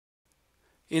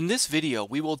In this video,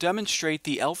 we will demonstrate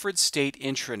the alfredstate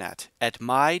intranet at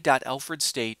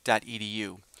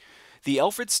my.alfredstate.edu. The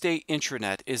alfredstate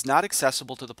intranet is not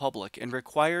accessible to the public and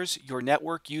requires your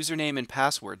network username and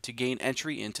password to gain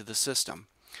entry into the system.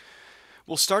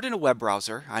 We'll start in a web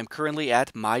browser. I'm currently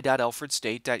at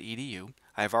my.alfredstate.edu.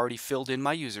 I've already filled in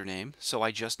my username, so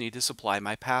I just need to supply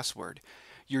my password.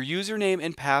 Your username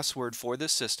and password for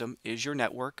this system is your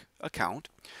network account,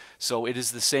 so it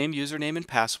is the same username and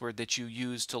password that you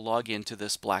use to log into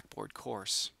this Blackboard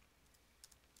course.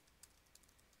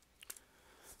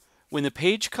 When the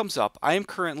page comes up, I am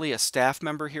currently a staff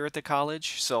member here at the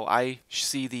college, so I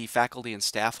see the faculty and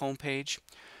staff homepage.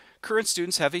 Current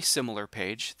students have a similar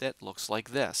page that looks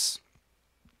like this.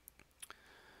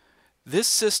 This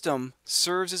system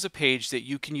serves as a page that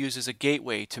you can use as a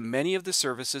gateway to many of the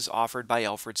services offered by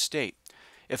alfredstate.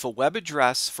 If a web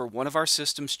address for one of our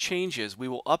systems changes, we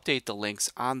will update the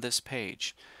links on this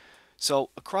page.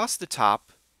 So across the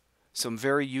top, some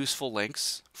very useful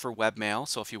links for webmail.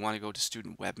 So if you want to go to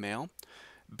student webmail,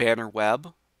 banner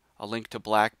web, a link to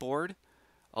Blackboard,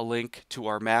 a link to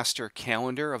our master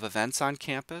calendar of events on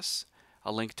campus,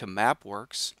 a link to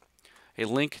MapWorks, a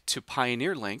link to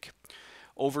Pioneer Link.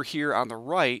 Over here on the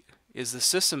right is the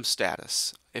system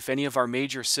status. If any of our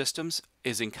major systems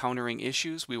is encountering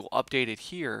issues, we will update it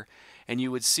here, and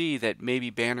you would see that maybe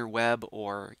banner web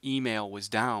or email was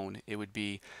down. It would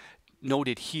be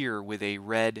noted here with a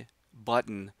red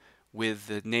button with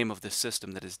the name of the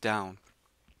system that is down.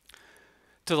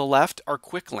 To the left are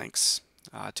quick links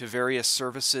to various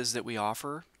services that we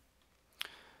offer,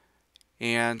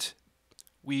 and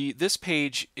this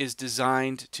page is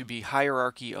designed to be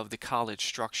hierarchy of the college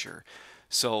structure.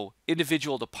 So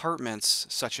individual departments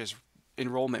such as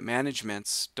enrollment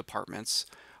management's departments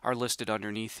are listed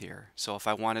underneath here. So if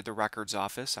I wanted the records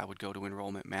office, I would go to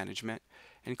enrollment management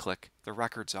and click the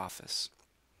records office.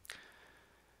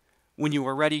 When you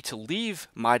are ready to leave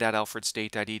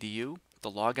my.alfredstate.edu,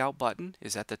 the logout button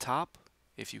is at the top.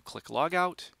 If you click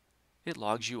logout, it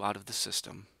logs you out of the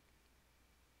system.